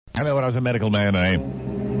I know when I was a medical man,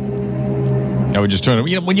 I would just turn,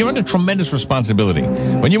 when you're under tremendous responsibility,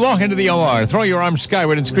 when you walk into the OR, throw your arms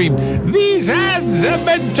skyward and scream, "These hands have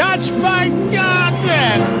been touched by God!"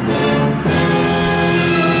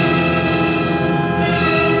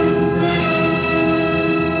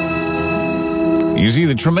 You see,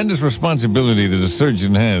 the tremendous responsibility that a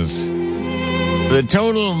surgeon has, the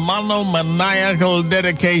total monomaniacal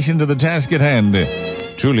dedication to the task at hand,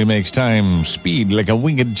 truly makes time speed like a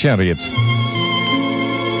winged chariot.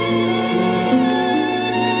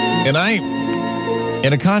 And I,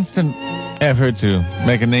 in a constant effort to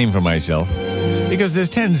make a name for myself, because there's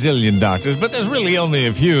 10 zillion doctors, but there's really only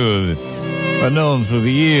a few that are known through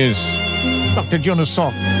the years. Dr. Jonas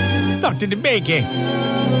Salk, Dr. DeBakey,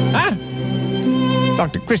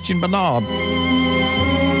 Dr. Christian Bernard.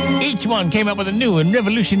 Each one came up with a new and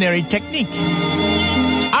revolutionary technique.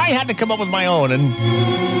 I had to come up with my own, and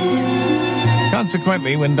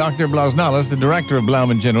consequently, when Dr. Blasnalis, the director of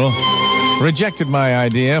Blauman General, rejected my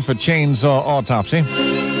idea for chainsaw autopsy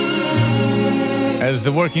as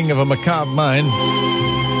the working of a macabre mind,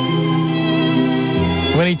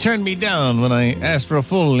 when he turned me down when I asked for a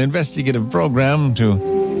full investigative program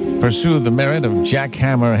to pursue the merit of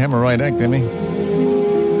jackhammer hemorrhoidectomy,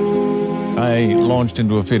 I launched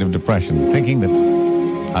into a fit of depression, thinking that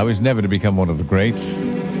I was never to become one of the greats,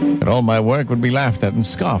 that all my work would be laughed at and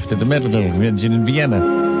scoffed at the medical convention in Vienna,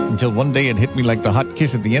 until one day it hit me like the hot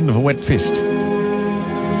kiss at the end of a wet fist.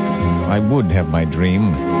 I would have my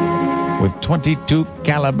dream with 22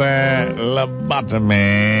 caliber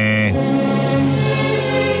lobotomy.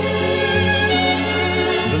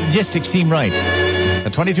 The logistics seem right. A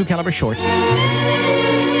 22 caliber short,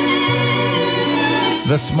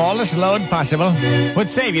 the smallest load possible, would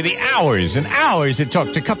save you the hours and hours it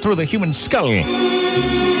took to cut through the human skull,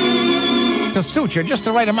 to suture just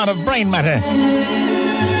the right amount of brain matter,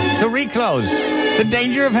 to reclose, the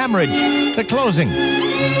danger of hemorrhage, the closing.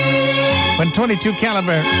 When 22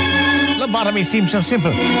 caliber lobotomy seems so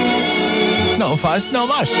simple. No fuss, no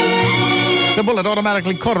muss. The bullet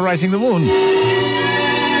automatically cauterizing the wound.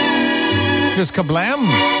 Just kablam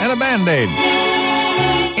and a Band-Aid.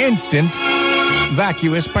 Instant,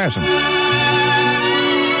 vacuous person.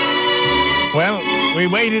 Well, we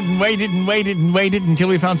waited and waited and waited and waited until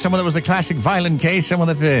we found someone that was a classic violent case, someone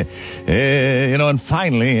that, and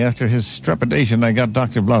finally, after his trepidation, I got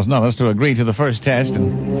Dr. Blasnalis to agree to the first test,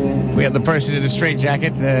 and we had the person in a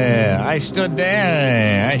straitjacket. I stood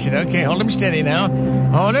there. I said, "Okay, hold him steady now.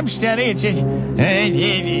 Hold him steady." It says,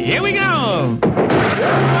 "Here we go."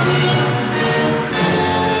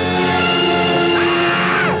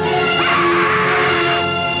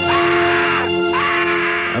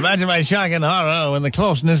 Imagine my shock and horror when the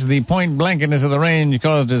closeness, the point-blankness of the range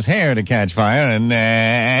caused his hair to catch fire, and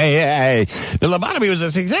the lobotomy was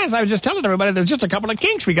a success. I was just telling everybody there's just a couple of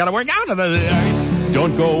kinks we got to work out.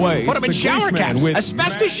 Don't go away. Put them in shower caps.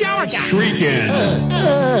 Asbestos shower caps. Shrieking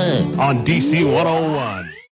on DC 101.